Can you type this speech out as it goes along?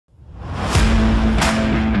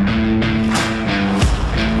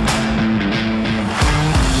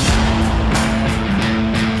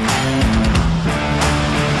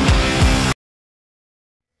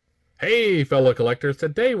Hey, fellow collectors,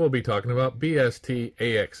 today we'll be talking about BST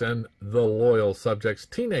AXN, The Loyal Subjects,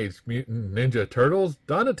 Teenage Mutant Ninja Turtles,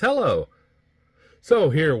 Donatello. So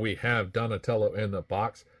here we have Donatello in the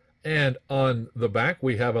box, and on the back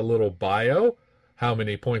we have a little bio, how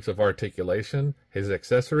many points of articulation, his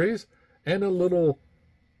accessories, and a little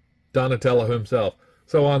Donatello himself.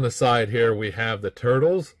 So on the side here we have the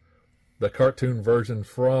Turtles, the cartoon version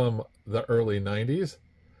from the early 90s.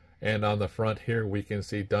 And on the front here, we can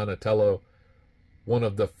see Donatello, one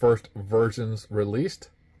of the first versions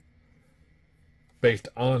released based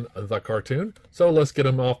on the cartoon. So let's get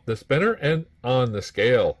him off the spinner and on the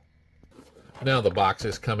scale. Now the box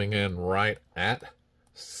is coming in right at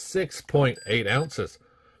 6.8 ounces.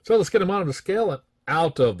 So let's get him on the scale and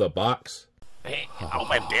out of the box. Hey,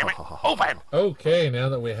 open, damn it, open! Okay, now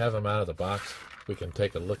that we have him out of the box, we can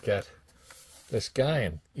take a look at this guy,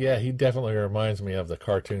 and yeah, he definitely reminds me of the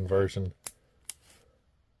cartoon version.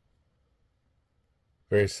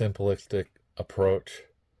 Very simplistic approach,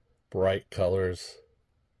 bright colors.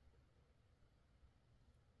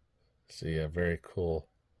 So yeah, very cool.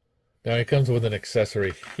 Now he comes with an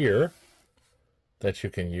accessory here that you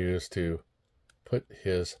can use to put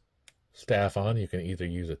his staff on. You can either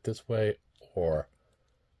use it this way or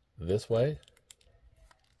this way.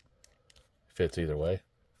 Fits either way.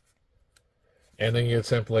 And then you'd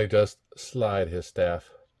simply just slide his staff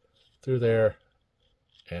through there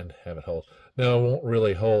and have it hold. Now, it won't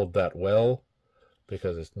really hold that well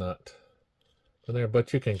because it's not in there,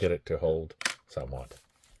 but you can get it to hold somewhat.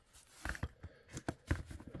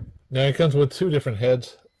 Now, it comes with two different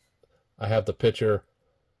heads. I have the picture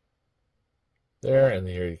there, and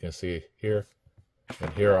here you can see here. And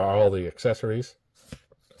here are all the accessories.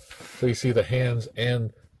 So you see the hands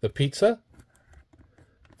and the pizza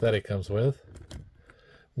that it comes with.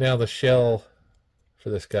 Now the shell for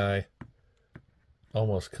this guy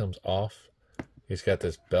almost comes off. He's got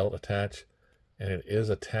this belt attached, and it is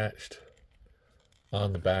attached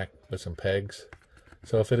on the back with some pegs.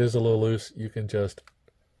 So if it is a little loose, you can just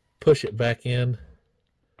push it back in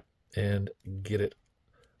and get it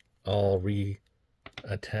all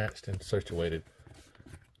reattached and situated.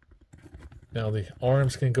 Now the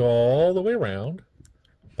arms can go all the way around.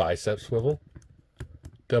 Bicep swivel,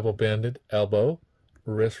 double bended elbow,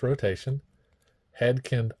 wrist rotation. Head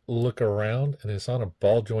can look around, and it's on a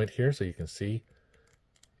ball joint here, so you can see,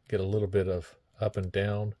 get a little bit of up and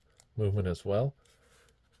down movement as well.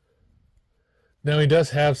 Now he does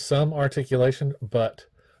have some articulation, but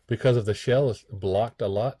because of the shell is blocked a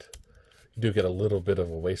lot, you do get a little bit of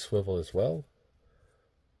a waist swivel as well.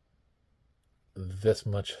 This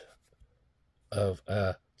much of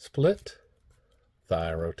a split,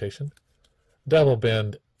 thigh rotation, double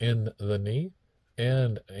bend in the knee,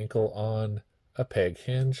 and ankle on a peg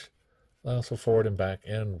hinge, also forward and back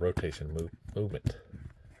and rotation movement.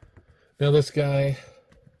 Now this guy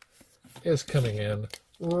is coming in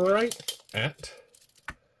right at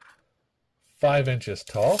 5 inches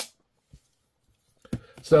tall.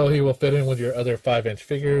 So he will fit in with your other 5-inch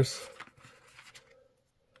figures.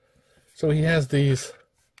 So he has these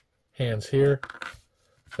hands here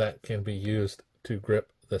that can be used to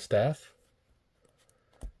grip the staff.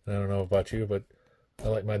 I don't know about you, but I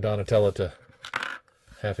like my Donatello to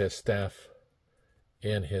have his staff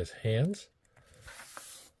in his hands.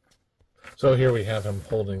 So here we have him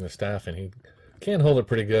holding the staff, and he can hold it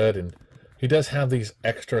pretty good. And he does have these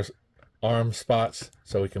extra arm spots,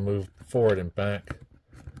 so he can move forward and back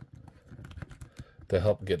to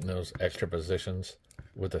help get in those extra positions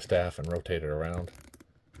with the staff and rotate it around.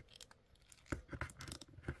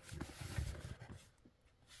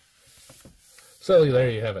 So there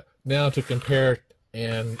you have it. Now to compare,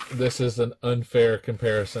 and this is an unfair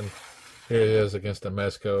comparison. Here it is against the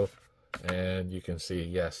Mezco, and you can see,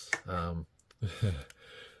 yes,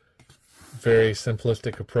 very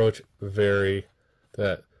simplistic approach, very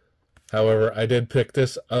that. However, I did pick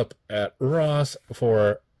this up at Ross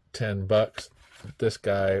for $10. This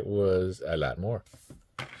guy was a lot more.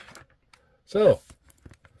 So,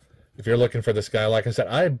 if you're looking for this guy, like I said,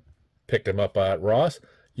 I picked him up at Ross.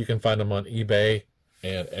 You can find them on eBay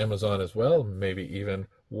and Amazon as well, maybe even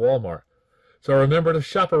Walmart. So remember to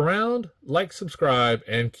shop around, like, subscribe,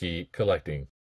 and keep collecting.